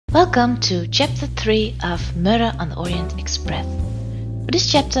Welcome to Chapter 3 of Murder on the Orient Express. For this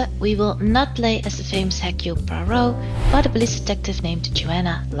chapter, we will not play as the famous Hercule Poirot, but a police detective named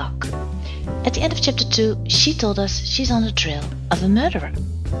Joanna Locke. At the end of Chapter 2, she told us she's on the trail of a murderer.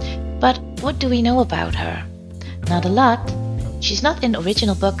 But what do we know about her? Not a lot. She's not in the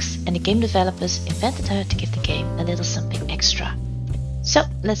original books, and the game developers invented her to give the game a little something extra. So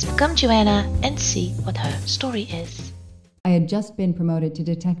let's become Joanna and see what her story is. I had just been promoted to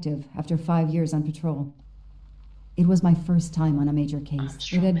detective after 5 years on patrol. It was my first time on a major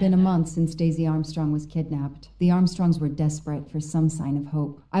case. It had been a month since Daisy Armstrong was kidnapped. The Armstrongs were desperate for some sign of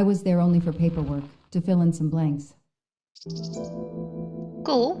hope. I was there only for paperwork, to fill in some blanks.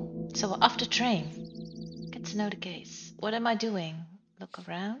 Cool. So we're off the train. Get to know the case. What am I doing? Look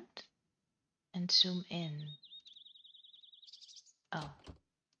around and zoom in. Oh,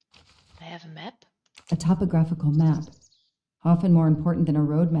 I have a map. A topographical map. Often more important than a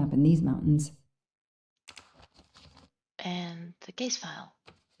road map in these mountains. And the case file,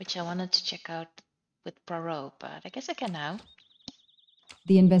 which I wanted to check out with Poirot, but I guess I can now.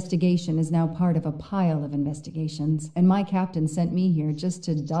 The investigation is now part of a pile of investigations, and my captain sent me here just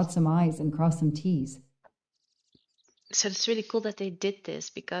to dot some I's and cross some T's. So it's really cool that they did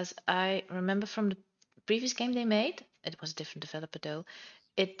this, because I remember from the previous game they made, it was a different developer though,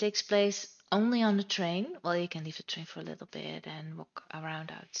 it takes place only on the train. Well, you can leave the train for a little bit and walk around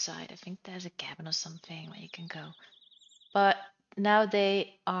outside. I think there's a cabin or something where you can go. But now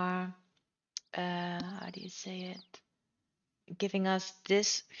they are, how do you say it? Giving us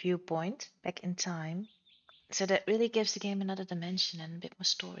this viewpoint back in time. So that really gives the game another dimension and a bit more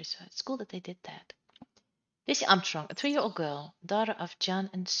story. So it's cool that they did that. Daisy Armstrong, a 3-year-old girl, daughter of John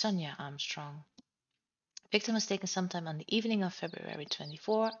and Sonia Armstrong. Victim was taken sometime on the evening of February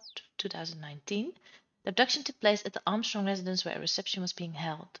 24, 2019. The abduction took place at the Armstrong residence where a reception was being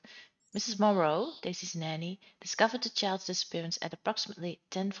held. Mrs. Monroe, Daisy's nanny, discovered the child's disappearance at approximately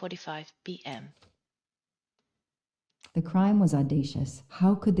 10:45 p.m. The crime was audacious.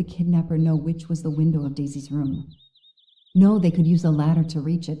 How could the kidnapper know which was the window of Daisy's room? No, they could use a ladder to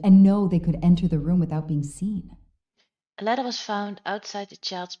reach it, and no, they could enter the room without being seen. A ladder was found outside the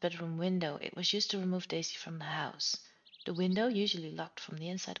child's bedroom window. It was used to remove Daisy from the house. The window, usually locked from the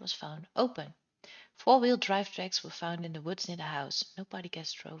inside, was found open. 4-wheel drive tracks were found in the woods near the house. Nobody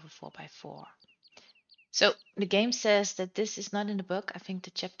guessed drove a 4x4. So the game says that this is not in the book. I think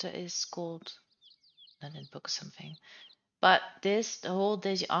the chapter is called, not in the book or something. But this, the whole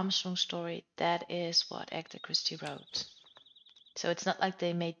Daisy Armstrong story, that is what Agatha Christie wrote. So it's not like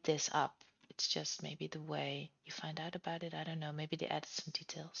they made this up. It's just maybe the way you find out about it. I don't know. Maybe they added some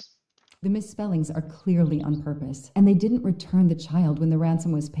details. The misspellings are clearly on purpose, and they didn't return the child when the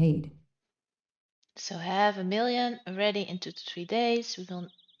ransom was paid. So have $1 million ready in 2 to 3 days. We will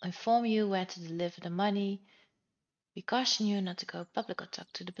inform you where to deliver the money. We caution you not to go public or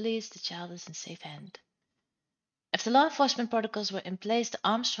talk to the police. The child is in safe hand. After law enforcement protocols were in place, the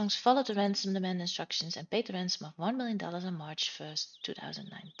Armstrongs followed the ransom demand instructions and paid the ransom of $1 million on March 1st,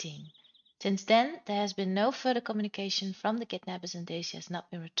 2019. Since then, there has been no further communication from the kidnappers and Daisy has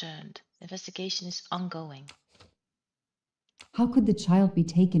not been returned. The investigation is ongoing. How could the child be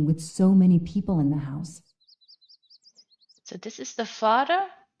taken with so many people in the house? So this is the father,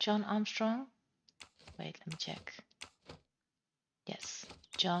 John Armstrong. Wait, let me check. Yes,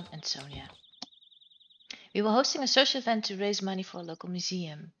 John and Sonia. We were hosting a social event to raise money for a local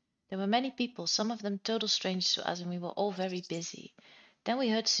museum. There were many people, some of them total strangers to us, and we were all very busy. Then we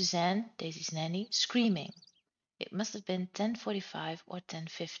heard Suzanne, Daisy's nanny, screaming. It must have been 10:45 or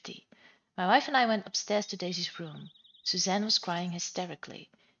 10:50. My wife and I went upstairs to Daisy's room. Suzanne was crying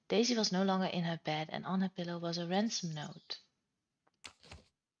hysterically. Daisy was no longer in her bed, and on her pillow was a ransom note.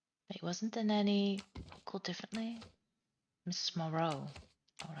 Wait, wasn't the nanny called differently? Mrs. Monroe.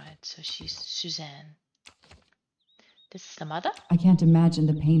 Alright, so she's Suzanne. This is the mother? I can't imagine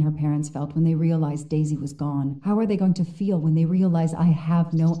the pain her parents felt when they realized Daisy was gone. How are they going to feel when they realize I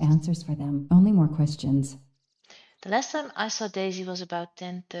have no answers for them? Only more questions. The last time I saw Daisy was about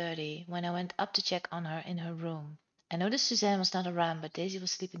 10:30 when I went up to check on her in her room. I noticed Suzanne was not around, but Daisy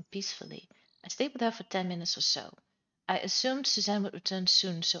was sleeping peacefully. I stayed with her for 10 minutes or so. I assumed Suzanne would return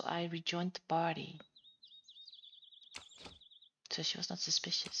soon, so I rejoined the party. So she was not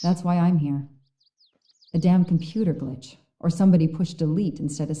suspicious. That's why I'm here. A damn computer glitch. Or somebody pushed delete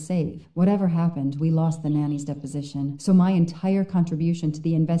instead of save. Whatever happened, we lost the nanny's deposition. So my entire contribution to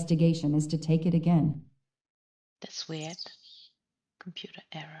the investigation is to take it again. That's weird. Computer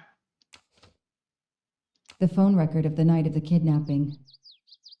error. The phone record of the night of the kidnapping.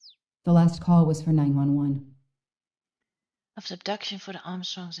 The last call was for 911. of the abduction for the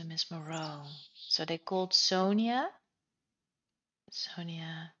Armstrongs and Miss Moreau. So they called Sonia,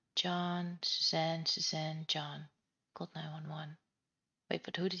 John, Suzanne, John. Called 911. Wait,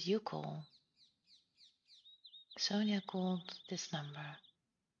 but who did you call? Sonia called this number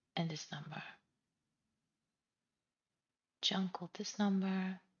and this number. John called this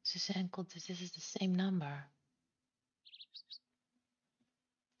number. Suzanne called this. This is the same number.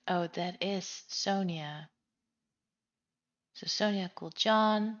 Oh, that is Sonia. So Sonia called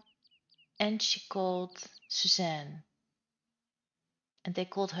John and she called Suzanne. And they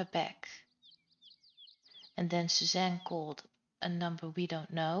called her back. And then Suzanne called a number we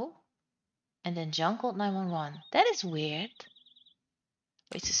don't know. And then John called 911. That is weird.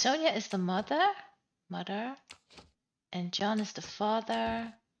 Wait, so Sonia is the mother, and John is the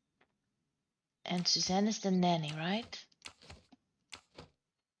father, and Suzanne is the nanny, right?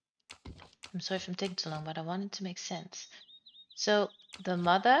 I'm sorry if I'm taking too long, but I want it to make sense. So the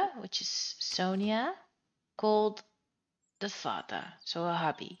mother, which is Sonia, called the father, so her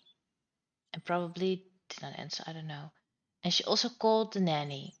hubby, and probably did not answer, I don't know. And she also called the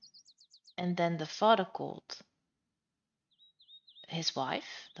nanny. And then the father called his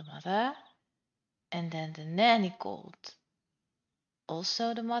wife, the mother, and then the nanny called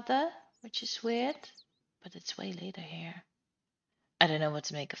also the mother, which is weird, but it's way later here. I don't know what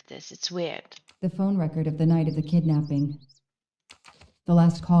to make of this. It's weird. The phone record of the night of the kidnapping. The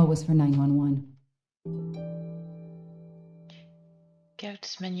last call was for 911.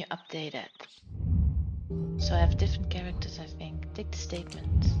 Characters menu updated. So I have different characters, I think. Take the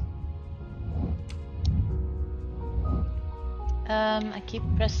statement. I keep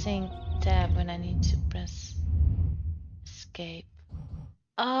pressing tab when I need to press escape.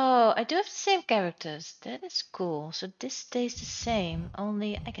 Oh, I do have the same characters. That is cool. So this stays the same,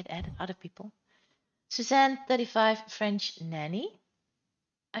 only I can add other people. Suzanne, 35, French nanny.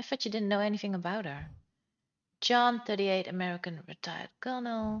 I thought you didn't know anything about her. John, 38, American retired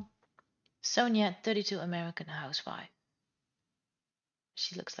colonel. Sonia, 32, American housewife.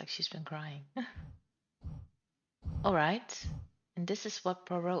 She looks like she's been crying. All right. And this is what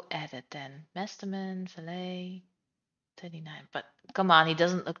Poirot added then. Masterman, valet, 39. But come on, he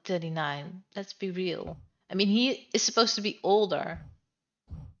doesn't look 39. Let's be real. I mean, he is supposed to be older.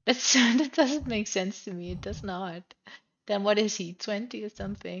 That doesn't make sense to me. It does not. Then what is he, 20 or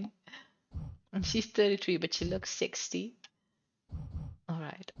something? And she's 33, but she looks 60. All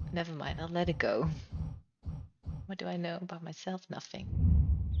right, never mind. I'll let it go. What do I know about myself? Nothing.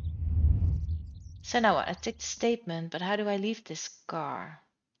 So now what? I take the statement, but how do I leave this car?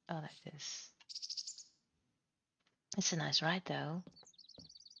 Oh, like this. It's a nice ride, though.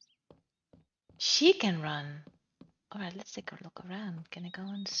 She can run. All right, let's take a look around. Can I go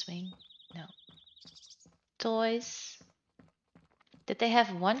on the swing? No. Toys. Did they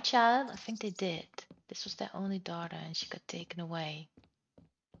have one child? I think they did. This was their only daughter, and she got taken away.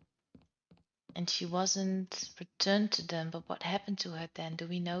 And she wasn't returned to them, but what happened to her then? Do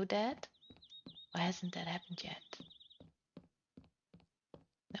we know that? Or hasn't that happened yet?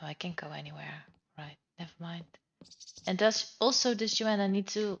 No, I can't go anywhere. Right, never mind. And does Joanna need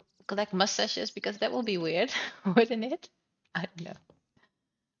to collect mustaches? Because that will be weird, wouldn't it? I don't know.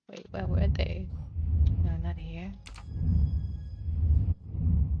 Wait, where were they? No, not here.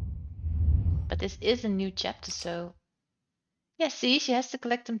 But this is a new chapter, so... Yeah, see, she has to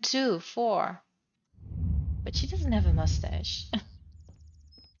collect them too. 4. But she doesn't have a mustache.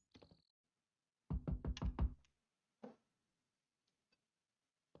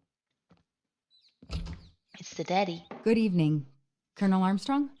 It's the daddy. Good evening. Colonel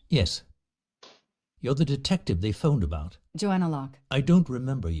Armstrong? Yes. You're the detective they phoned about. Joanna Locke. I don't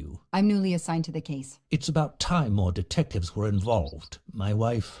remember you. I'm newly assigned to the case. It's about time more detectives were involved. My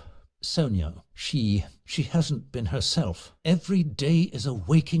wife, Sonia, she hasn't been herself. Every day is a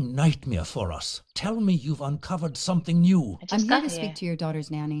waking nightmare for us. Tell me you've uncovered something new. I'm here to speak to your daughter's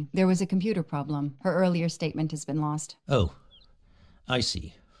nanny. There was a computer problem. Her earlier statement has been lost. Oh, I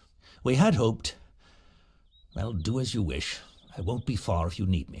see. We had hoped. Well, do as you wish. I won't be far if you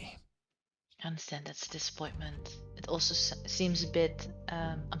need me. I understand that's a disappointment. It also seems a bit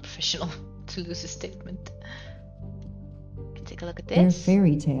unprofessional to lose a statement. Can take a look at this. Their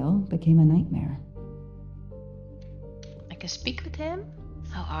fairy tale became a nightmare. I can speak with him?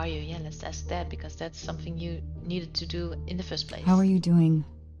 How are you? Yeah, let's ask that, because that's something you needed to do in the first place. How are you doing?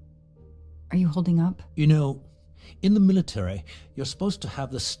 Are you holding up? You know, in the military, you're supposed to have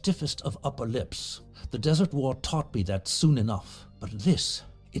the stiffest of upper lips. The Desert War taught me that soon enough. But this,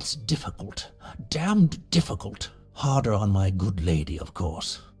 it's difficult. Damned difficult. Harder on my good lady, of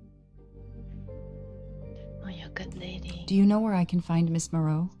course. Oh, you're good lady. Do you know where I can find Miss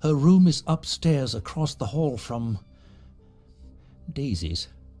Moreau? Her room is upstairs across the hall from Daisy's.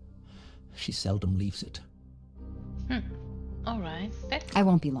 She seldom leaves it. All right. I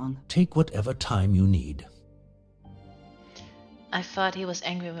won't be long. Take whatever time you need. I thought he was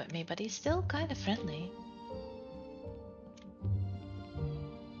angry with me, but he's still kind of friendly.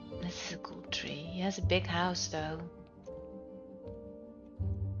 This is a cool tree. He has a big house, though.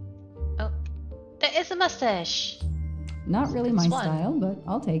 Oh, there is a mustache. Not really my style, but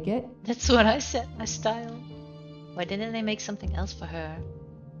I'll take it. That's what I said, my style. Why didn't they make something else for her?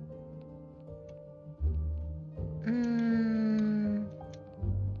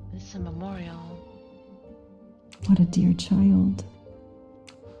 This is a memorial. What a dear child.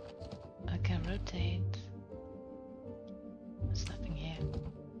 I can rotate. There's nothing here.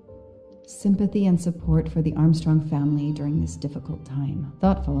 Sympathy and support for the Armstrong family during this difficult time.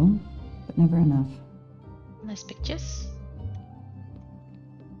 Thoughtful, but never enough. Nice pictures.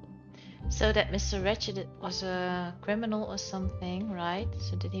 So that Mr. Wretched was a criminal or something, right?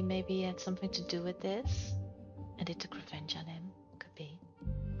 So did he maybe had something to do with this? And they took revenge on him? Could be.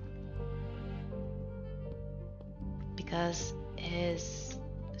 Because his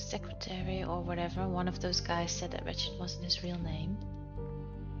secretary or whatever, one of those guys said that Wretched wasn't his real name.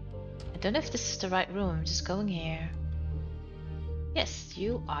 I don't know if this is the right room. I'm just going here. Yes,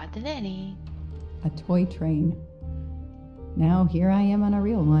 you are the nanny. A toy train. Now here I am on a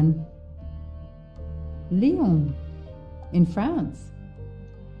real one. Lyon, in France.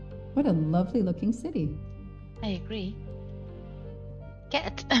 What a lovely looking city. I agree.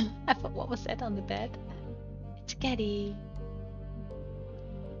 Cat. I thought, what was that on the bed? It's Catty.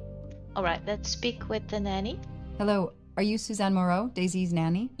 Alright, let's speak with the nanny. Hello, are you Suzanne Moreau, Daisy's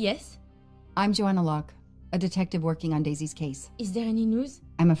nanny? Yes? I'm Joanna Locke, a detective working on Daisy's case. Is there any news?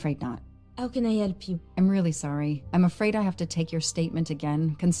 I'm afraid not. How can I help you? I'm really sorry. I'm afraid I have to take your statement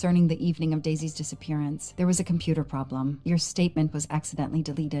again concerning the evening of Daisy's disappearance. There was a computer problem. Your statement was accidentally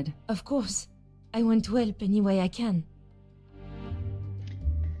deleted. Of course. I want to help any way I can.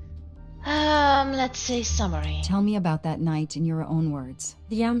 Let's say summary. Tell me about that night in your own words.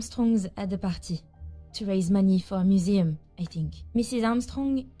 The Armstrongs had a party to raise money for a museum, I think. Mrs.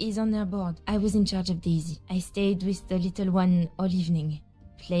 Armstrong is on her board. I was in charge of Daisy. I stayed with the little one all evening,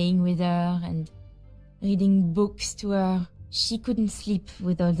 playing with her and reading books to her. She couldn't sleep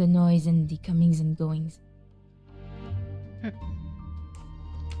with all the noise and the comings and goings.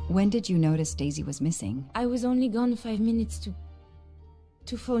 When did you notice Daisy was missing? I was only gone 5 minutes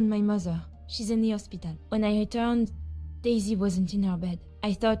to phone my mother. She's in the hospital. When I returned, Daisy wasn't in her bed.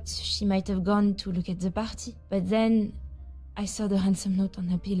 I thought she might have gone to look at the party, but then I saw the ransom note on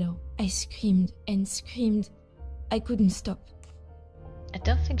her pillow. I screamed and screamed. I couldn't stop. I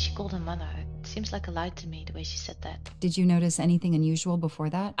don't think she called her mother. It seems like a lie to me, the way she said that. Did you notice anything unusual before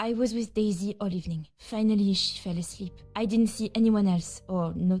that? I was with Daisy all evening. Finally, she fell asleep. I didn't see anyone else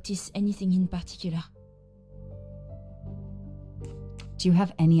or notice anything in particular. Do you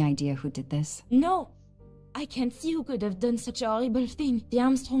have any idea who did this? No! I can't see who could have done such a horrible thing. The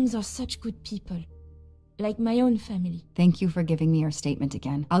Armstrongs are such good people. Like my own family. Thank you for giving me your statement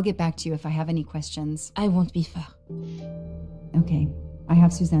again. I'll get back to you if I have any questions. I won't be far. Okay, I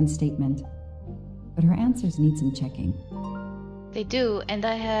have Suzanne's statement. But her answers need some checking. They do, and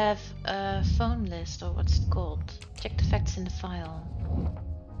I have a phone list, or what's it called? Check the facts in the file.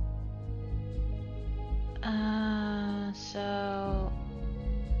 So...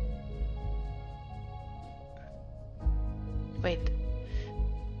 Wait.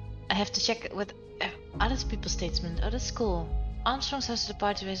 I have to check with other people's statements. Oh, that's cool. Armstrong's hosted a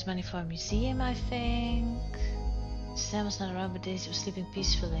party to raise money for a museum, I think. Sam was not around, but Daisy was sleeping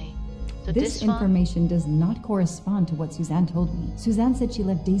peacefully. So this information does not correspond to what Suzanne told me. Suzanne said she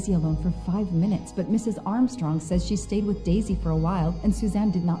left Daisy alone for 5 minutes, but Mrs. Armstrong says she stayed with Daisy for a while and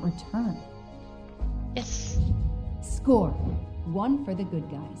Suzanne did not return. Yes. Score. 1 for the good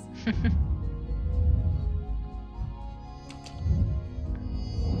guys.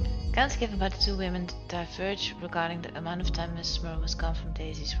 Accounts given by the two women diverge regarding the amount of time Miss Moreau was gone from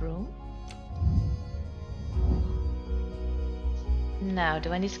Daisy's room. Now,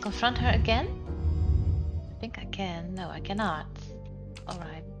 do I need to confront her again? I think I can. No, I cannot.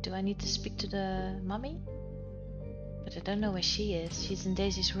 Alright, do I need to speak to the mummy? But I don't know where she is. She's in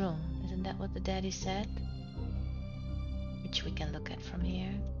Daisy's room. Isn't that what the daddy said? Which we can look at from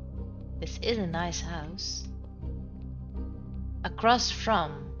here. This is a nice house. Across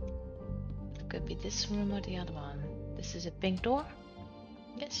from. It could be this room or the other one. This is a pink door.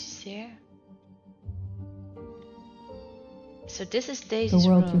 Yes, she's here. So this is Daisy's The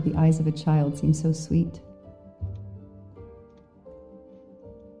world room. through the eyes of a child seems so sweet.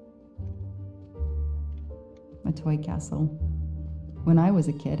 a toy castle. When I was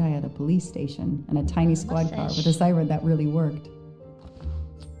a kid, I had a police station and a tiny squad car with a siren that really worked.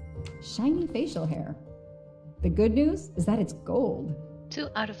 Shiny facial hair. The good news is that it's gold. 2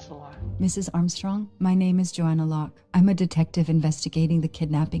 out of 4. Mrs. Armstrong, my name is Joanna Locke. I'm a detective investigating the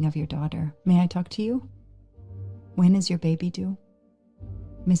kidnapping of your daughter. May I talk to you? When is your baby due?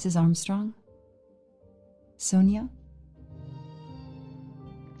 Mrs. Armstrong? Sonia?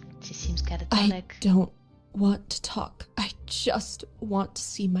 She seems catatonic. I don't want to talk. I just want to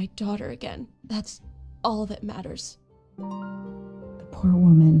see my daughter again. That's all that matters. The poor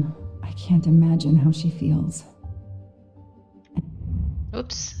woman. I can't imagine how she feels.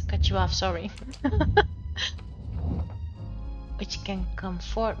 Oops, cut you off, sorry. Which can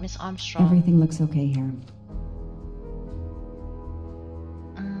comfort Miss Armstrong. Everything looks okay here.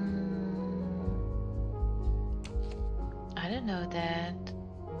 I don't know that.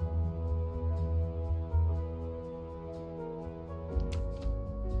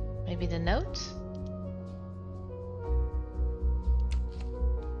 Maybe the note?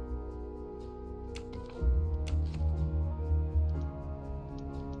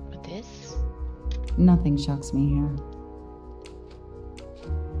 What this? Nothing shocks me here.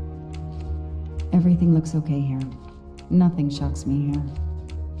 Everything looks okay here. Nothing shocks me here.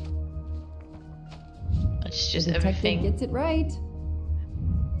 It's just The detective everything. gets it right.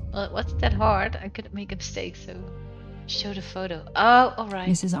 Well, it wasn't that hard. I couldn't make a mistake, so show the photo. Oh, alright.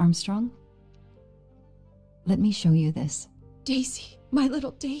 Mrs. Armstrong? Let me show you this. Daisy, my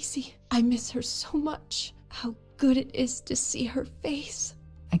little Daisy. I miss her so much. How good it is to see her face.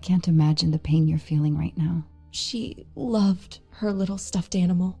 I can't imagine the pain you're feeling right now. She loved her little stuffed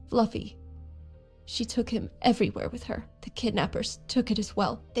animal, Fluffy. She took him everywhere with her. The kidnappers took it as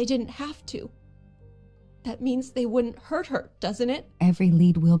well. They didn't have to. That means they wouldn't hurt her, doesn't it? Every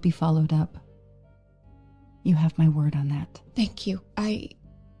lead will be followed up. You have my word on that. Thank you. I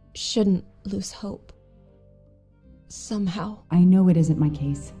shouldn't lose hope. Somehow. I know it isn't my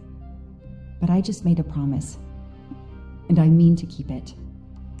case, but I just made a promise, and I mean to keep it.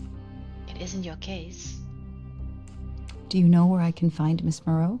 It isn't your case. Do you know where I can find Miss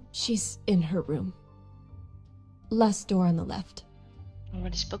Moreau? She's in her room. Last door on the left. I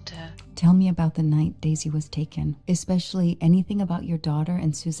already spoke to her. Tell me about the night Daisy was taken, especially anything about your daughter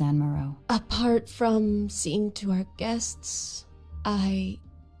and Suzanne Moreau. Apart from seeing to our guests, I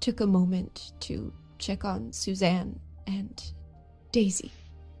took a moment to check on Suzanne and Daisy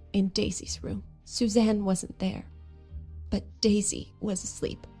in Daisy's room. Suzanne wasn't there, but Daisy was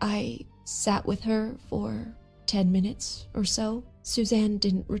asleep. I sat with her for 10 minutes or so. Suzanne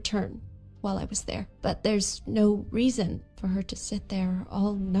didn't return while I was there, but there's no reason for her to sit there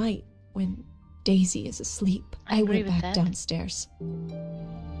all night when Daisy is asleep. I agree went with back that. downstairs.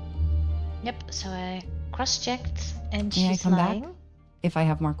 Yep, so I cross-checked and May I she's come lying. back? If I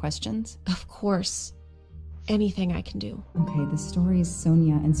have more questions? Of course. Anything I can do. Okay, the stories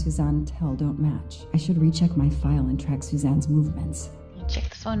Sonia and Suzanne tell don't match. I should recheck my file and track Suzanne's movements. I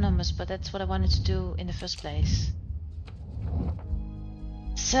checked the phone numbers, but that's what I wanted to do in the first place.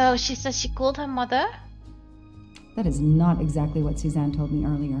 So she says she called her mother. That is not exactly what Suzanne told me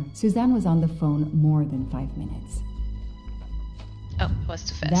earlier. Suzanne was on the phone more than 5 minutes. Oh, it was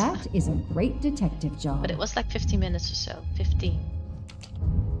too fast. That is a great detective job. But it was like 15 minutes or so. 15.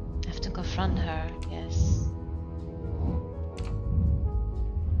 I have to confront her, yes.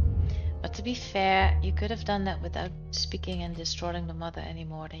 But to be fair, you could have done that without speaking and destroying the mother any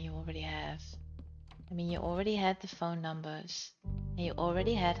more than you already have. I mean, you already had the phone numbers, and you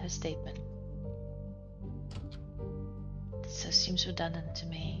already had her statement. So it seems redundant to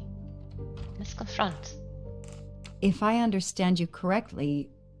me. Let's confront. If I understand you correctly,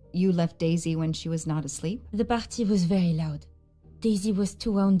 you left Daisy when she was not asleep? The party was very loud. Daisy was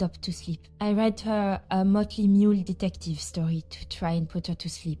too wound up to sleep. I read her a Motley Mule detective story to try and put her to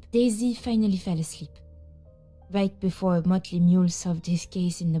sleep. Daisy finally fell asleep. Right before Motley Mule solved his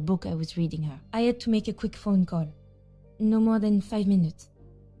case in the book I was reading her. I had to make a quick phone call. No more than 5 minutes.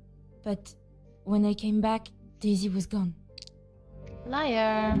 But when I came back, Daisy was gone.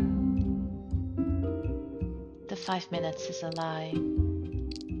 Liar. The 5 minutes is a lie.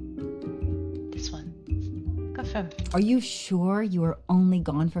 This one. Confirm. Are you sure you were only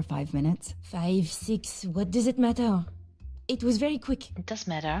gone for 5 minutes? 5, 6, what does it matter? It was very quick. It does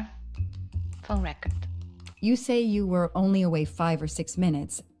matter. Phone record. You say you were only away 5 or 6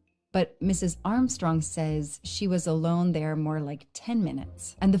 minutes, but Mrs. Armstrong says she was alone there more like 10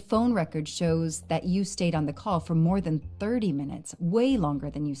 minutes. And the phone record shows that you stayed on the call for more than 30 minutes, way longer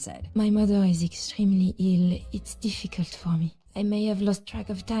than you said. My mother is extremely ill. It's difficult for me. I may have lost track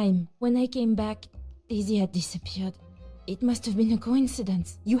of time. When I came back, Daisy had disappeared. It must have been a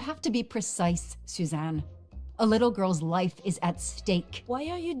coincidence. You have to be precise, Suzanne. A little girl's life is at stake. Why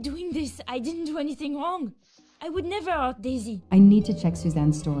are you doing this? I didn't do anything wrong. I would never hurt Daisy. I need to check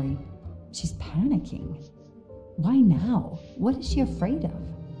Suzanne's story. She's panicking. Why now? What is she afraid of?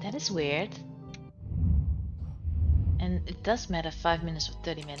 That is weird. And it does matter 5 minutes or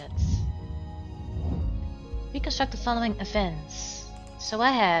 30 minutes. Reconstruct the following events. So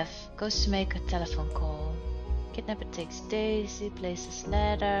I have goes to make a telephone call. Kidnapper takes Daisy, places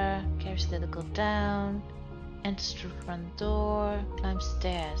ladder, carries little girl down, enters through front door, climbs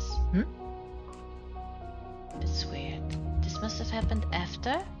stairs. That's weird. This must have happened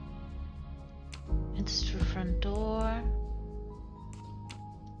after. Enters through front door.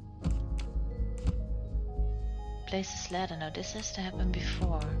 Places ladder. No, this has to happen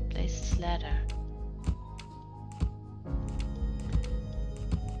before. Places ladder.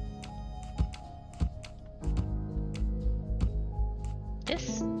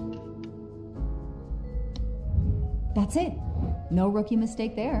 This? That's it. No rookie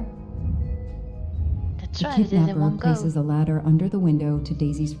mistake there. That's The right, it did in kidnapper one go. places a ladder under the window to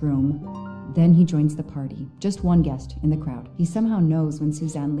Daisy's room. Then he joins the party. Just one guest in the crowd. He somehow knows when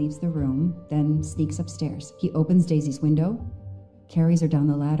Suzanne leaves the room, then sneaks upstairs. He opens Daisy's window, carries her down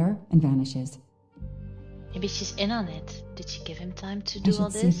the ladder, and vanishes. Maybe she's in on it. Did she give him time to I do all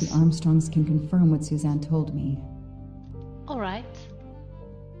should see if this? the Armstrongs can confirm what Suzanne told me. Alright.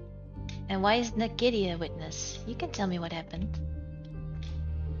 And why isn't that Giddy a witness? You can tell me what happened.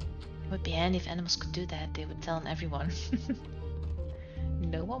 It would be handy if animals could do that. They would tell on everyone.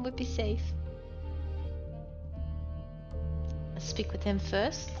 No one would be safe. Let's speak with him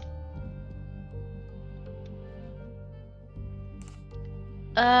first.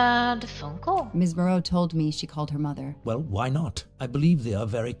 The phone call. Ms. Moreau told me she called her mother. Well, why not? I believe they are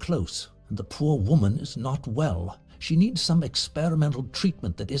very close, and the poor woman is not well. She needs some experimental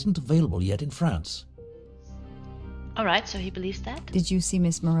treatment that isn't available yet in France. Alright, so he believes that? Did you see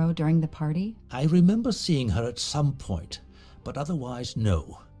Miss Moreau during the party? I remember seeing her at some point, but otherwise,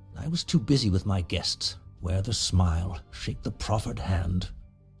 no. I was too busy with my guests. Wear the smile, shake the proffered hand.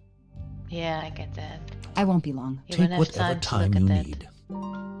 Yeah, I get that. I won't be long. You Take won't have whatever time time to you look at need. that.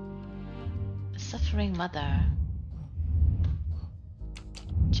 A suffering mother.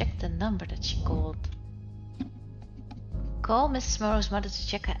 Check the number that she called. Call Mrs. Moreau's mother to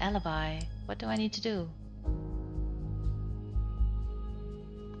check her alibi. What do I need to do?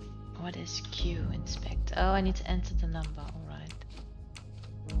 What is Q? Inspect. Oh, I need to enter the number. Alright.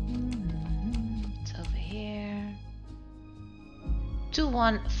 It's over here.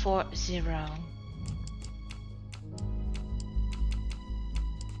 2140.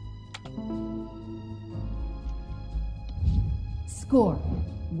 Score.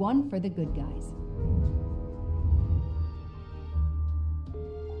 1 for the good guys.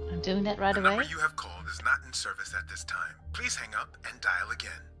 I'm doing that right The away. number you have called is not in service at this time. Please hang up and dial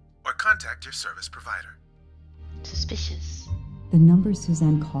again, or contact your service provider. Suspicious. The number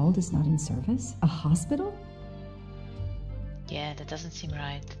Suzanne called is not in service? A hospital? Yeah, that doesn't seem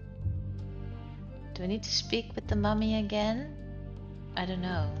right. Do I need to speak with the mummy again? I don't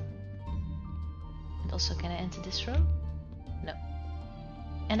know. And also, can I enter this room? No.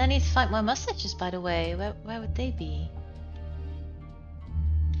 And I need to find my mustaches, by the way. Where would they be?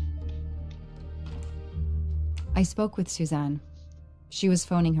 I spoke with Suzanne. She was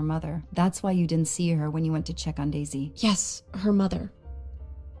phoning her mother. That's why you didn't see her when you went to check on Daisy. Yes, her mother.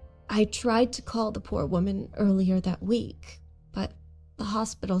 I tried to call the poor woman earlier that week, but the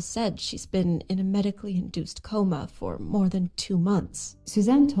hospital said she's been in a medically induced coma for more than 2 months.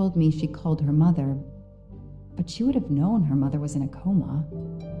 Suzanne told me she called her mother, but she would have known her mother was in a coma.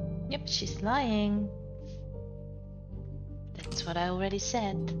 Yep, she's lying. That's what I already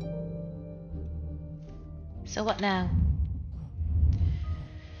said. So what now?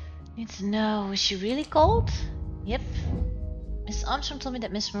 Need to know, was she really cold? Yep. Miss Armstrong told me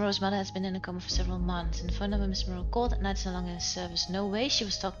that Miss Moreau's mother has been in a coma for several months, and the phone number Miss Moreau called at night is no longer in service. No way she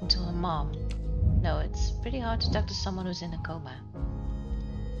was talking to her mom. No, it's pretty hard to talk to someone who's in a coma.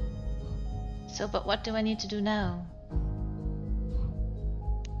 So, but what do I need to do now?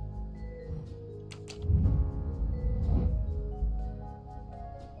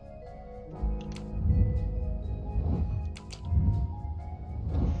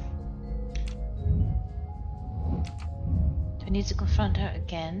 Need to confront her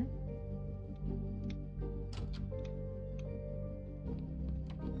again.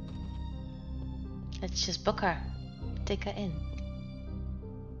 Let's just book her. Take her in.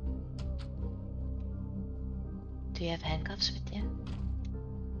 Do you have handcuffs with you?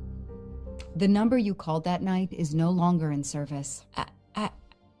 The number you called that night is no longer in service.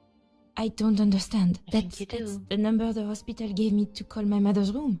 I don't understand. I think you That's do. the number the hospital gave me to call my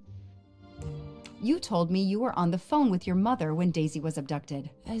mother's room. You told me you were on the phone with your mother when Daisy was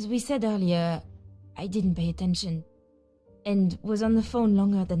abducted. As we said earlier, I didn't pay attention and was on the phone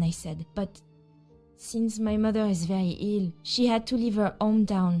longer than I said. But since my mother is very ill, she had to leave her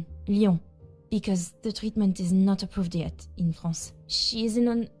hometown, Lyon, because the treatment is not approved yet in France. She is in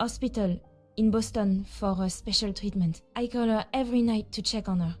an hospital in Boston for a special treatment. I call her every night to check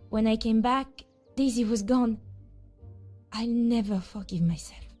on her. When I came back, Daisy was gone. I'll never forgive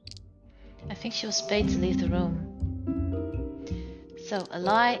myself. I think she was paid to leave the room. So a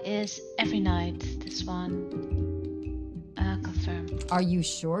lie is every night. This one. Confirm. Are you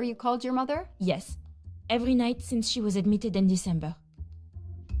sure you called your mother? Yes, every night since she was admitted in December.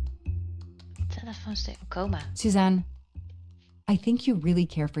 Telephone stay coma. Suzanne, I think you really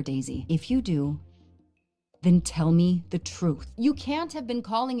care for Daisy. If you do, then tell me the truth. You can't have been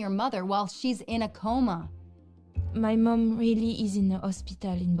calling your mother while she's in a coma. My mom really is in a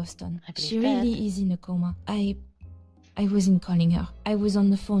hospital in Boston. I believe She really is in a coma. I wasn't calling her. I was on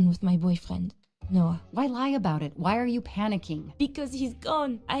the phone with my boyfriend, Noah. Why lie about it? Why are you panicking? Because he's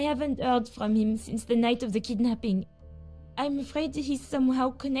gone. I haven't heard from him since the night of the kidnapping. I'm afraid he's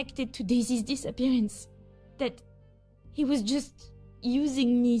somehow connected to Daisy's disappearance. That he was just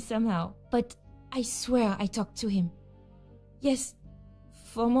using me somehow. But I swear I talked to him. Yes,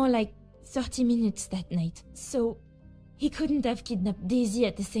 for more like 30 minutes that night. So he couldn't have kidnapped Daisy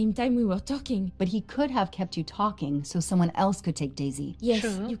at the same time we were talking. But he could have kept you talking so someone else could take Daisy. Yes,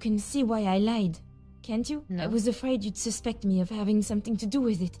 True. you can see why I lied. Can't you? No. I was afraid you'd suspect me of having something to do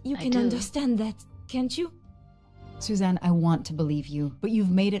with it. You I can do. understand that, can't you? Suzanne, I want to believe you, but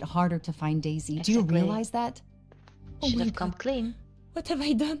you've made it harder to find Daisy. Do you Exactly. realize that? Oh Should my have come God. clean. What have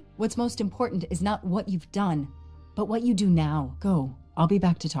I done? What's most important is not what you've done, but what you do now. Go. I'll be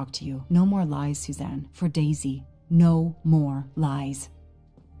back to talk to you. No more lies, Suzanne. For Daisy. No more lies.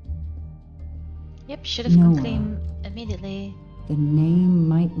 Yep, should have come Noah. clean immediately. The name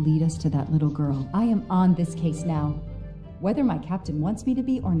might lead us to that little girl. I am on this case now, whether my captain wants me to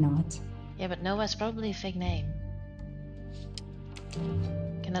be or not. Yeah, but Noah's probably a fake name.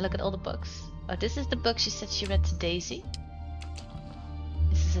 Can I look at all the books? Oh, this is the book she said she read to Daisy.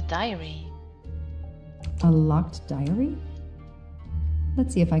 This is a diary. A locked diary?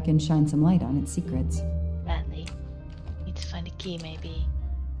 Let's see if I can shine some light on its secrets. Badly. Need to find a key, maybe.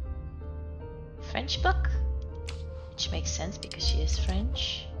 French book? Which makes sense because she is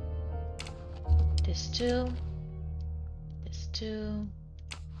French. This too. This too.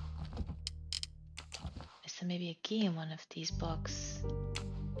 Is there maybe a key in one of these books?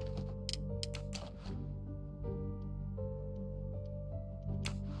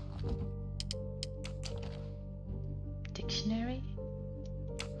 Dictionary?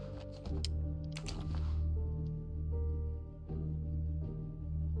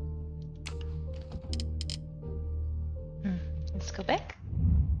 Let's go back.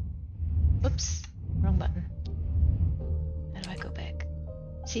 Whoops, wrong button. How do I go back?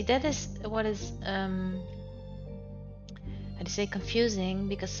 See, that is what is how to say confusing,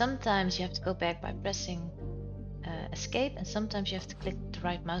 because sometimes you have to go back by pressing escape, and sometimes you have to click the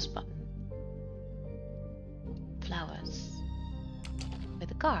right mouse button. Flowers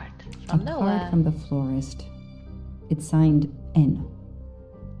with a card from A Noah. card from the florist. It's signed N.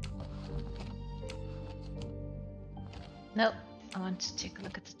 No, I want to take a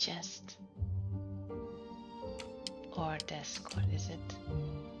look at the chest. Or desk, what is it?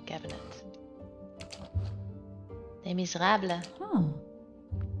 Cabinet. Les Miserables. Huh.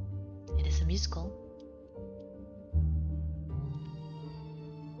 It is a musical.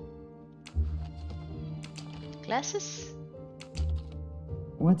 Glasses?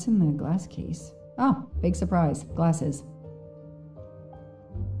 What's in the glass case? Oh, big surprise. Glasses.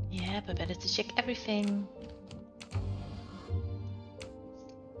 Yeah, but better to check everything.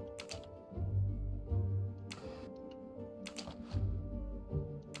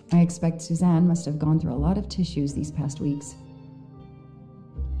 I expect Suzanne must have gone through a lot of tissues these past weeks.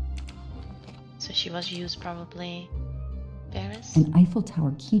 So she was used probably Paris. An Eiffel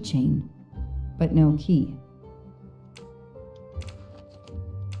Tower keychain, but no key.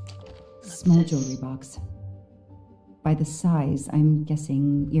 Small this? jewelry box. By the size, I'm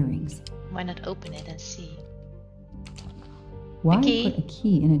guessing earrings. Why not open it and see? Why key. put a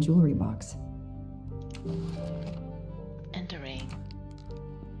key in a jewelry box? And the ring.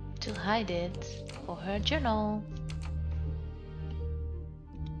 To hide it for her journal.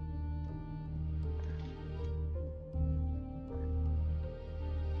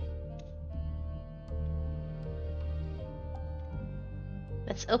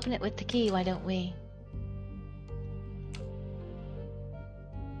 Let's open it with the key, why don't we?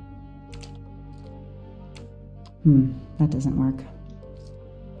 That doesn't work.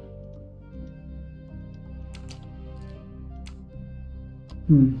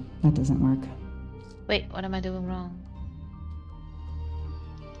 That doesn't work. Wait, what am I doing wrong?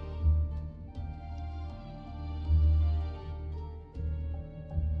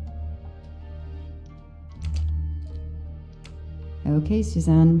 Okay,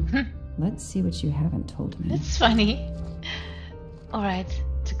 Suzanne. Let's see what you haven't told me. That's funny. Alright,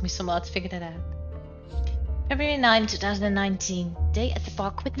 took me some while to figure that out. February 9, 2019. Day at the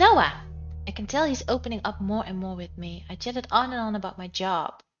park with Noah. I can tell he's opening up more and more with me. I chatted on and on about my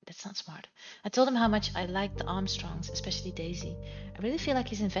job. That's not smart. I told him how much I liked the Armstrongs, especially Daisy. I really feel like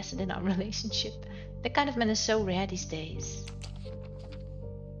he's invested in our relationship. That kind of man is so rare these days.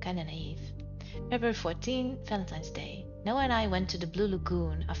 Kinda naive. February 14, Valentine's Day. Noah and I went to the Blue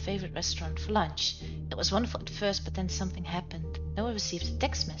Lagoon, our favorite restaurant, for lunch. It was wonderful at first, but then something happened. Noah received a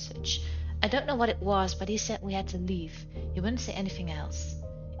text message. I don't know what it was, but he said we had to leave. He wouldn't say anything else.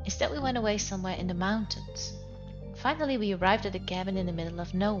 Instead, we went away somewhere in the mountains. Finally, we arrived at a cabin in the middle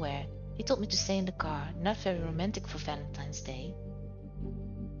of nowhere. He told me to stay in the car. Not very romantic for Valentine's Day.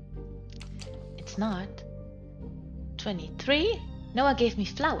 It's not. 23. Noah gave me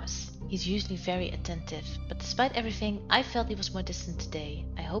flowers. He's usually very attentive, but despite everything, I felt he was more distant today.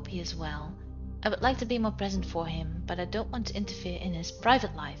 I hope he is well. I would like to be more present for him, but I don't want to interfere in his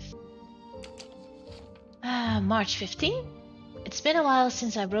private life. March 15. It's been a while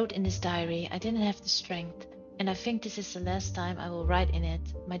since I wrote in this diary. I didn't have the strength, and I think this is the last time I will write in it.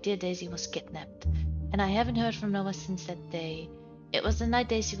 My dear Daisy was kidnapped, and I haven't heard from Noah since that day. It was the night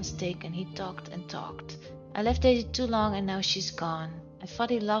Daisy was taken. He talked and talked. I left Daisy too long and now she's gone. I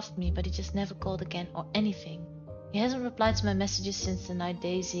thought he loved me, but he just never called again or anything. He hasn't replied to my messages since the night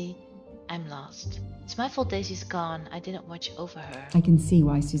Daisy... I'm lost. It's my fault Daisy's gone. I didn't watch over her. I can see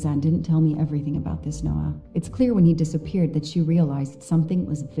why Suzanne didn't tell me everything about this, Noah. It's clear when he disappeared that she realized something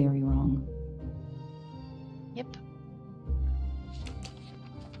was very wrong. Yep.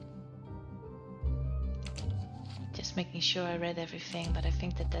 Just making sure I read everything, but I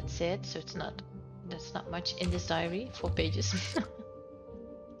think that that's it. So that's not much in this diary. 4 pages.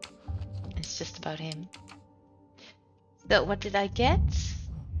 It's just about him. So what did I get?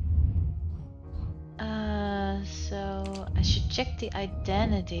 So I should check the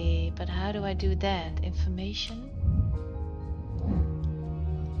identity, but how do I do that? Information?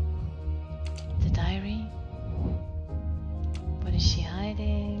 The diary? What is she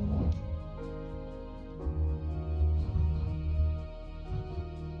hiding?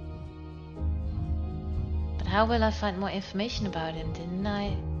 But how will I find more information about him? Didn't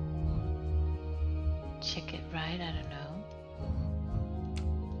I check it right? I don't know.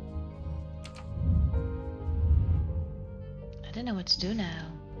 I don't know what to do now.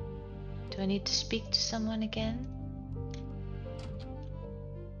 Do I need to speak to someone again?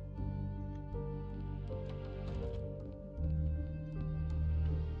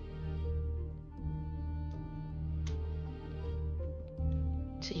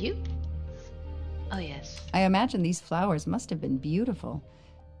 To you? Oh yes. I imagine these flowers must have been beautiful.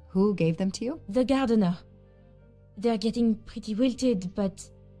 Who gave them to you? The gardener. They're getting pretty wilted, but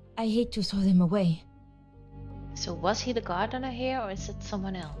I hate to throw them away. So was he the gardener here, or is it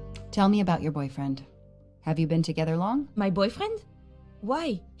someone else? Tell me about your boyfriend. Have you been together long? My boyfriend?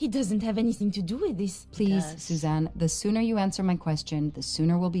 Why? He doesn't have anything to do with this. Please, Suzanne, the sooner you answer my question, the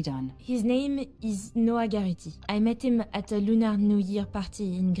sooner we'll be done. His name is Noah Garrity. I met him at a Lunar New Year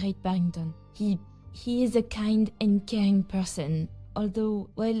party in Great Barrington. He is a kind and caring person, although,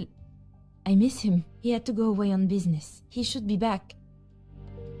 well, I miss him. He had to go away on business. He should be back.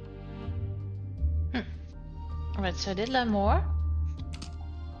 Alright, so I did learn more.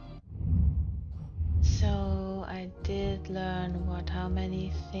 So I did learn how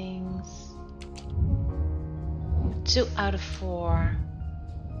many things? 2 out of 4.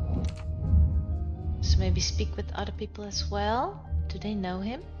 So maybe speak with other people as well. Do they know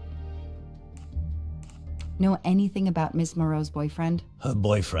him? Know anything about Miss Moreau's boyfriend? Her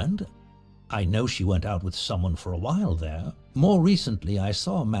boyfriend? I know she went out with someone for a while there. More recently, I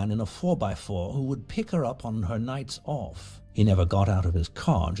saw a man in a 4x4 who would pick her up on her nights off. He never got out of his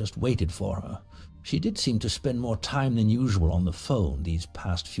car, just waited for her. She did seem to spend more time than usual on the phone these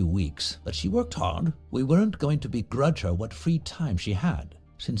past few weeks, but she worked hard. We weren't going to begrudge her what free time she had.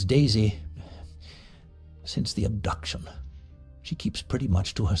 Since the abduction, she keeps pretty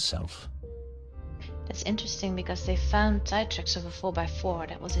much to herself. That's interesting because they found tire tracks of a 4x4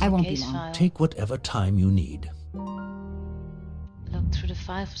 that was in the case file. Take whatever time you need. through the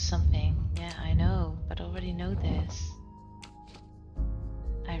files or something. Yeah, I know, but I already know this.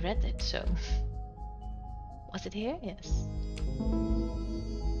 I read it, so... Was it here? Yes.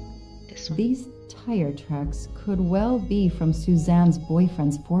 This one. These tire tracks could well be from Suzanne's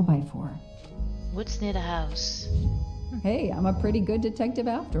boyfriend's 4x4. Woods near the house. Hey, I'm a pretty good detective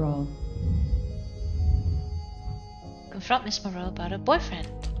after all. Confront Miss Moreau about her boyfriend.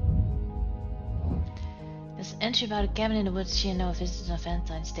 There's an entry about a cabin in the woods she and Noah visited on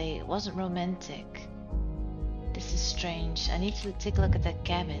Valentine's Day. It wasn't romantic. This is strange. I need to take a look at that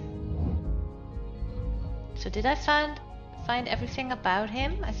cabin. So did I find everything about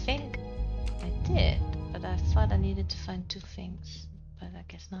him? I think I did, but I thought I needed to find 2 things, but I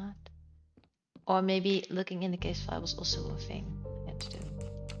guess not. Or maybe looking in the case file was also a thing I had to do.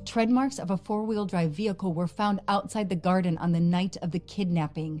 Tread marks of a 4-wheel drive vehicle were found outside the garden on the night of the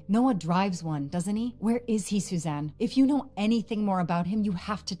kidnapping. Noah drives one, doesn't he? Where is he, Suzanne? If you know anything more about him, you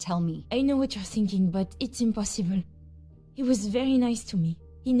have to tell me. I know what you're thinking, but it's impossible. He was very nice to me.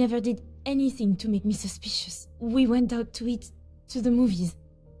 He never did anything to make me suspicious. We went out to eat, to the movies.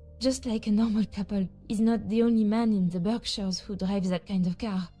 Just like a normal couple. He's not the only man in the Berkshires who drives that kind of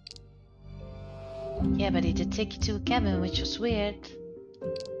car. Yeah, but he did take you to a cabin, which was weird.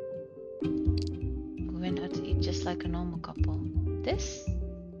 We went out to eat just like a normal couple. This?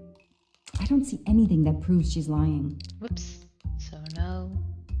 I don't see anything that proves she's lying. Whoops. So no.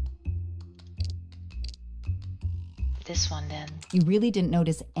 This one then. You really didn't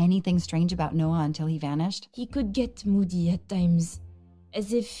notice anything strange about Noah until he vanished? He could get moody at times,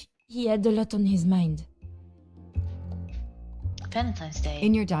 as if he had a lot on his mind. Valentine's Day.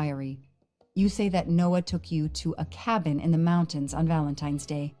 In your diary, you say that Noah took you to a cabin in the mountains on Valentine's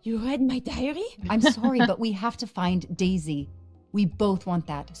Day. You read my diary? I'm sorry, but we have to find Daisy. We both want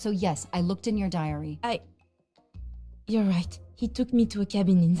that. So yes, I looked in your diary. You're right. He took me to a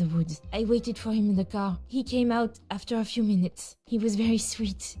cabin in the woods. I waited for him in the car. He came out after a few minutes. He was very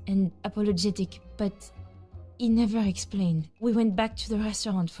sweet and apologetic, but he never explained. We went back to the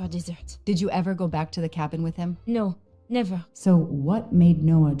restaurant for dessert. Did you ever go back to the cabin with him? No, never. So what made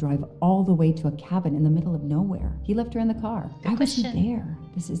Noah drive all the way to a cabin in the middle of nowhere? He left her in the car. I wasn't there.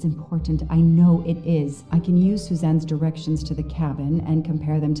 This is important. I know it is. I can use Suzanne's directions to the cabin and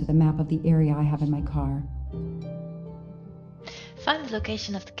compare them to the map of the area I have in my car. Find the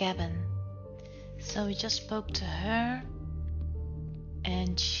location of the cabin. So we just spoke to her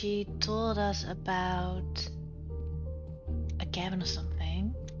and she told us about a cabin or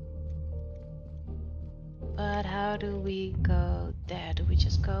something. But how do we go there? Do we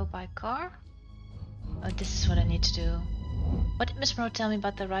just go by car? Oh, this is what I need to do. What did Miss Moreau tell me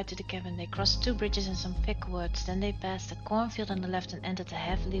about the ride to the cabin? They crossed 2 bridges and some thick woods. Then they passed a cornfield on the left and entered a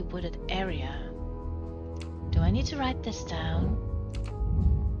heavily wooded area. Do I need to write this down?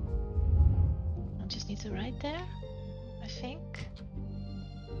 I just need to write there, I think.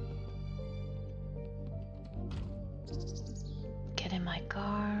 Get in my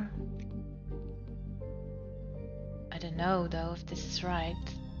car. I don't know though if this is right.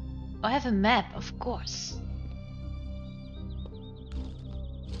 Oh, I have a map, of course.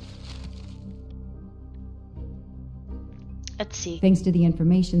 Let's see. Thanks to the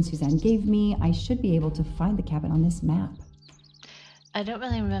information Suzanne gave me, I should be able to find the cabin on this map. I don't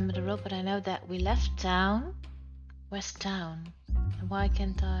really remember the road, but I know that we left town, west town. And why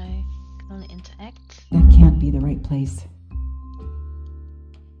can't I can only interact? That can't be the right place.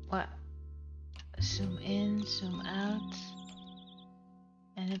 What? Zoom in, zoom out.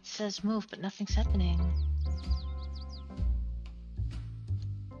 And it says move, but nothing's happening.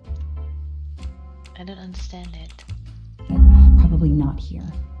 I don't understand it. Probably not here.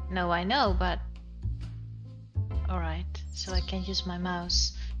 No, I know, but... Alright, so I can use my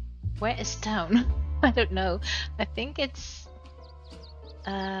mouse. Where is town? I don't know. I think it's...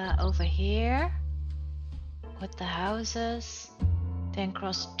 over here. With the houses. Then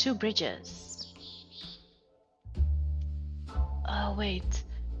cross 2 bridges. Oh, wait.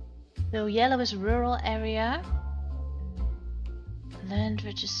 So yellow is rural area. Land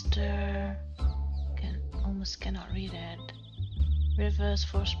register... almost cannot read it. Rivers,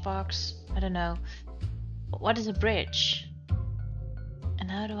 forest parks, I don't know. But what is a bridge?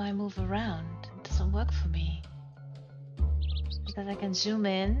 And how do I move around? It doesn't work for me. Because I can zoom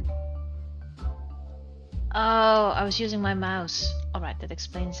in. Oh, I was using my mouse. Alright, that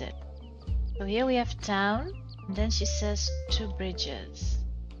explains it. So here we have town, and then she says 2 bridges.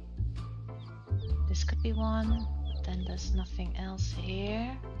 This could be one, but then there's nothing else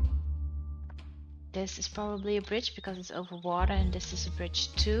here. This is probably a bridge because it's over water, and this is a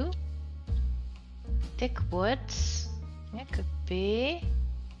bridge too. Thick woods. Yeah, could be.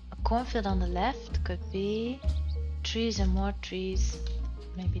 A cornfield on the left, could be. Trees and more trees.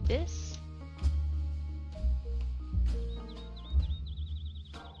 Maybe this?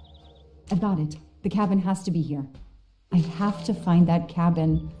 I've got it. The cabin has to be here. I have to find that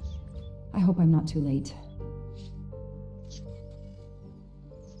cabin. I hope I'm not too late.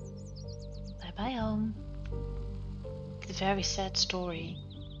 Bye-bye home. It's a very sad story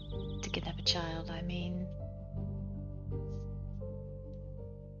to kidnap a child, I mean.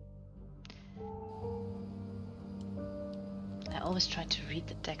 I always try to read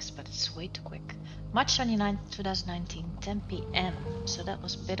the text, but it's way too quick. March 29th, 2019, 10 p.m. So that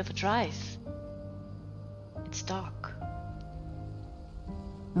was a bit of a drive. It's dark.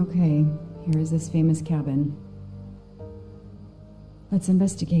 Okay, here is this famous cabin. Let's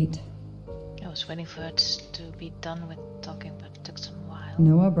investigate. I was waiting for it to be done with talking, but it took some while.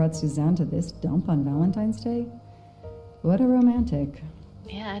 Noah brought Suzanne to this dump on Valentine's Day? What a romantic.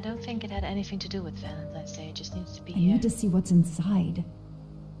 Yeah, I don't think it had anything to do with Valentine's Day. It just needs to be I here. need to see what's inside.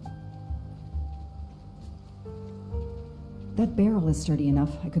 That barrel is sturdy enough.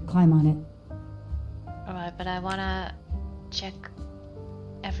 I could climb on it. Alright, but I wanna check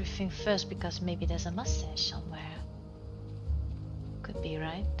everything first because maybe there's a mustache somewhere. Could be,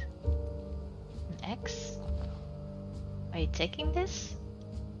 right? An X? Are you taking this?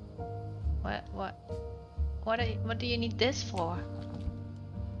 What do you need this for?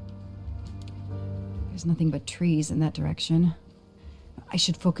 There's nothing but trees in that direction. I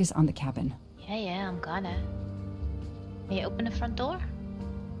should focus on the cabin. Yeah, I'm gonna. May you open the front door?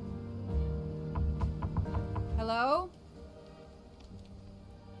 Hello?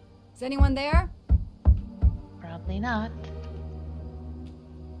 Is anyone there? Probably not.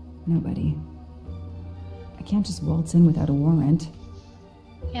 Nobody. I can't just waltz in without a warrant.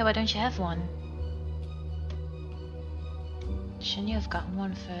 Yeah, why don't you have one? Shouldn't you have gotten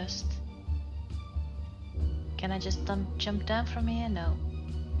one first? Can I just jump down from here? No.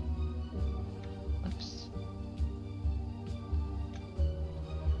 Oops.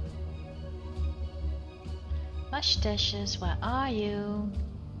 Mustaches, where are you?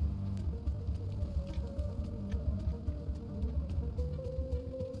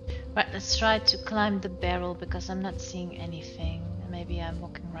 Right, let's try to climb the barrel because I'm not seeing anything. Maybe I'm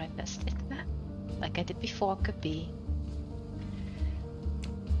walking right past it. Like I did before, could be.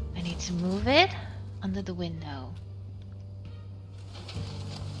 I need to move it under the window.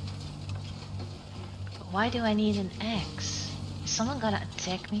 But why do I need an axe? Is someone gonna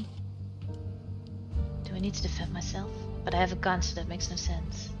attack me? Do I need to defend myself? But I have a gun, so that makes no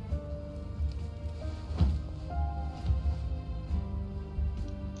sense.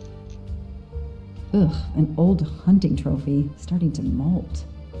 Ugh, an old hunting trophy, starting to molt.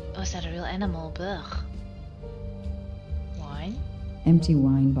 Oh, is that a real animal? Blech. Wine? Empty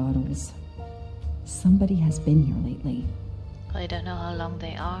wine bottles. Somebody has been here lately. Well, I don't know how long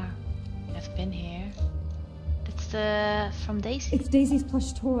they are. I've been here. That's from Daisy. It's Daisy's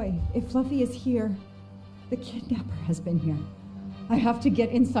plush toy. If Fluffy is here, the kidnapper has been here. I have to get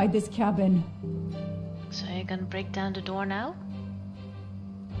inside this cabin. So you're gonna break down the door now?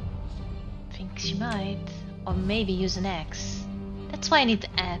 Think she might. Or maybe use an axe. That's why I need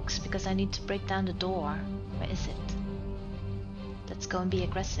the axe, because I need to break down the door. Where is it? Let's go and be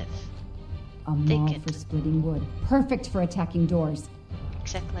aggressive. A maul for splitting wood. Perfect for attacking doors.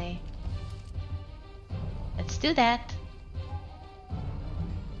 Exactly. Let's do that.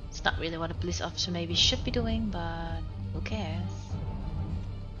 It's not really what a police officer maybe should be doing, but who cares?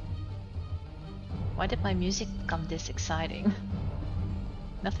 Why did my music become this exciting?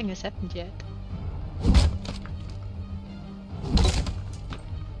 Nothing has happened yet.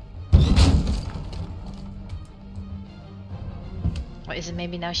 Or is it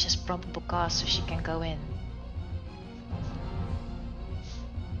maybe now she has probable cause so she can go in?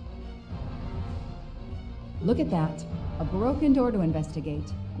 Look at that. A broken door to investigate.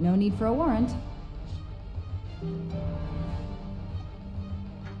 No need for a warrant.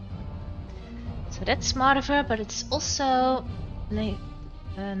 So that's smart of her, but it's also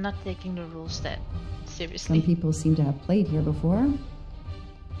not taking the rules that seriously. Some people seem to have played here before.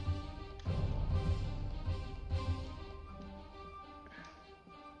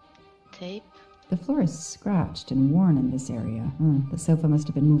 Tape. The floor is scratched and worn in this area. The sofa must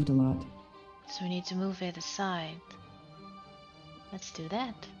have been moved a lot. So we need to move it aside. Let's do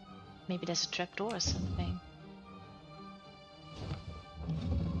that. Maybe there's a trapdoor or something.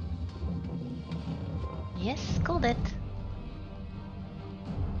 Yes, called it.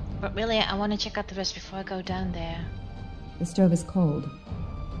 But really, I want to check out the rest before I go down there. The stove is cold.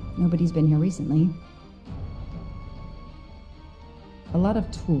 Nobody's been here recently. A lot of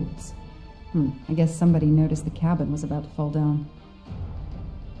tools. I guess somebody noticed the cabin was about to fall down.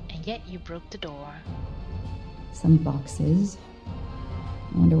 And yet you broke the door. Some boxes.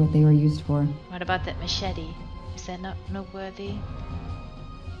 I wonder what they were used for. What about that machete? Is that not noteworthy?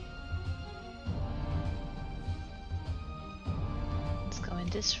 Let's go in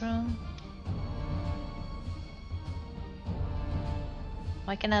this room.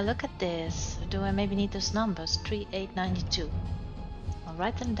 Why can I look at this? Or do I maybe need those numbers? 3892. I'll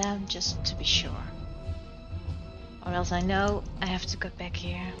write them down just to be sure. Or else I know I have to go back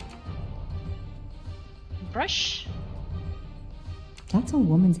here. Brush? That's a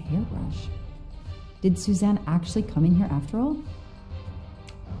woman's hairbrush. Did Suzanne actually come in here after all?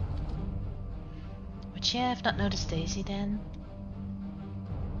 Would she have not noticed Daisy then?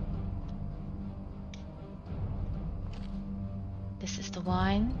 This is the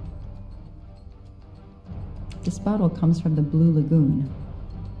wine. This bottle comes from the Blue Lagoon.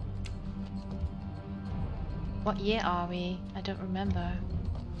 What year are we? I don't remember.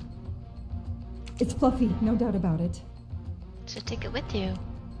 It's fluffy, no doubt about it. So take it with you.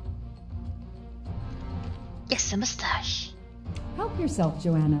 Yes, a mustache. Help yourself,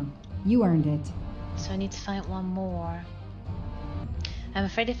 Joanna. You earned it. So I need to find one more. I'm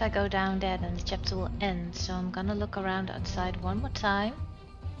afraid if I go down there then the chapter will end, so I'm gonna look around outside one more time.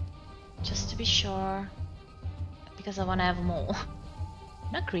 Just to be sure. Because I wanna have them all.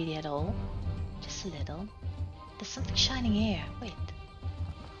 Not greedy at all. Just a little. There's something shining here. Wait.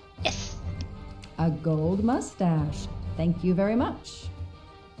 Yes! A gold mustache. Thank you very much.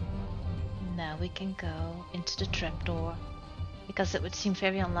 Now we can go into the trapdoor. Because it would seem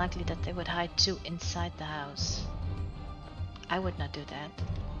very unlikely that they would hide two inside the house. I would not do that.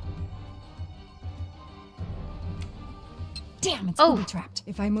 Damn, it's booby trapped.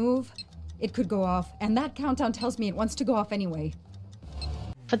 If I move, it could go off, and that countdown tells me it wants to go off anyway.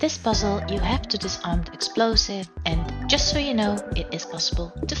 For this puzzle, you have to disarm the explosive, and just so you know, it is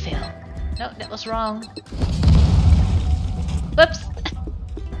possible to fail. No, that was wrong. Whoops!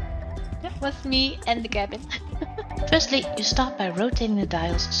 That was me and the cabin. Firstly, you start by rotating the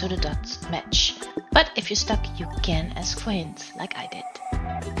dials so the dots match. But if you're stuck, you can ask for hints, like I did.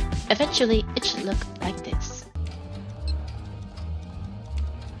 Eventually, it should look like this.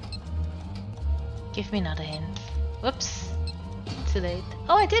 Give me another hint. Whoops. Too late.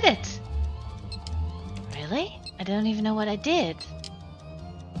 Oh, I did it! Really? I don't even know what I did.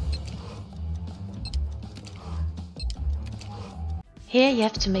 Here you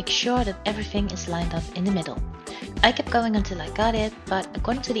have to make sure that everything is lined up in the middle. I kept going until I got it, but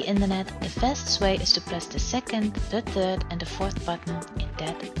according to the internet, the fastest way is to press the second, the third and the fourth button in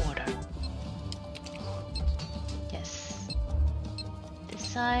that order. Yes. This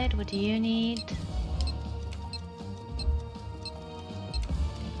side, what do you need?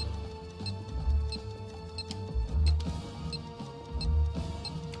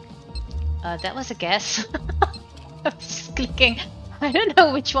 That was a guess. I was just clicking. I don't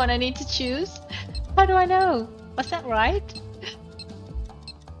know which one I need to choose. How do I know? Was that right?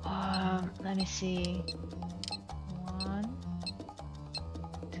 Let me see. 1,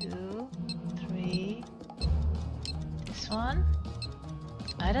 2, 3. This one?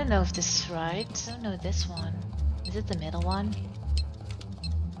 I don't know if this is right. I don't know this one. Is it the middle one?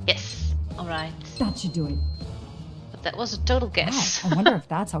 Yes. Alright. That should do it. But that was a total guess. Wow, I wonder if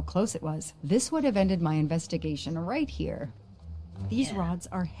that's how close it was. This would have ended my investigation right here. These rods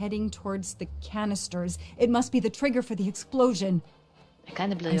are heading towards the canisters. It must be the trigger for the explosion. I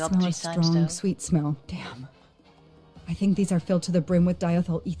kind of blew I you up smell 3 a times strong, though. sweet smell. Damn. I think these are filled to the brim with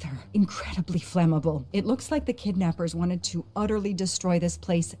diethyl ether. Incredibly flammable. It looks like the kidnappers wanted to utterly destroy this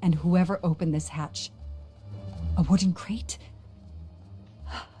place and whoever opened this hatch. A wooden crate?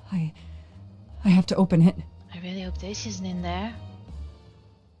 I have to open it. I really hope Daisy isn't in there.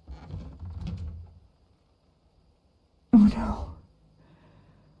 Oh no.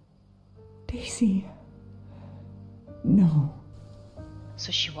 Daisy. No.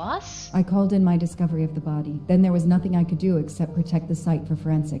 So she was? I called in my discovery of the body. Then there was nothing I could do except protect the site for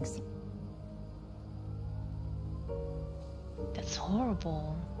forensics. That's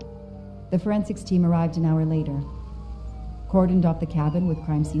horrible. The forensics team arrived an hour later, cordoned off the cabin with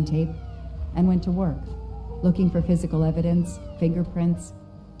crime scene tape, and went to work, looking for physical evidence, fingerprints,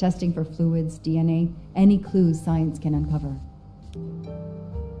 testing for fluids, DNA, any clues science can uncover.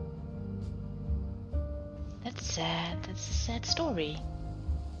 That's sad. That's a sad story.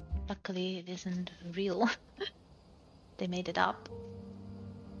 Luckily, it isn't real. They made it up.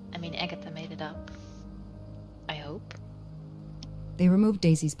 I mean, Agatha made it up. I hope. They removed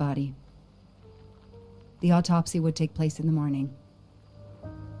Daisy's body. The autopsy would take place in the morning.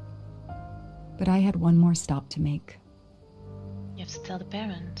 But I had one more stop to make. You have to tell the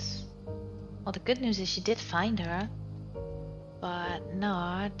parents. Well, the good news is you did find her, but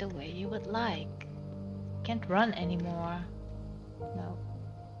not the way you would like. Can't run anymore. No.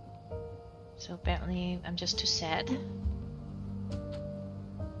 So apparently I'm just too sad.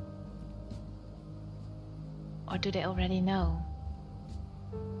 Or do they already know?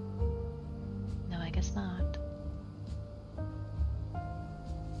 No, I guess not.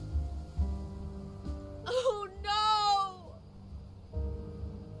 Oh no!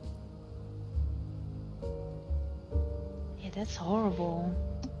 Yeah, that's horrible.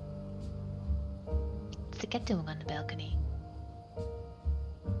 What's the cat doing on the balcony?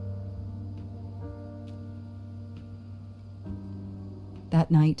 That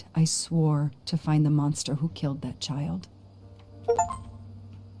night, I swore to find the monster who killed that child.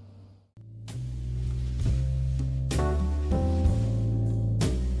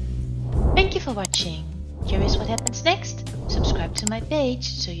 Thank you for watching. Curious what happens next? Subscribe to my page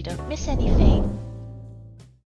so you don't miss anything.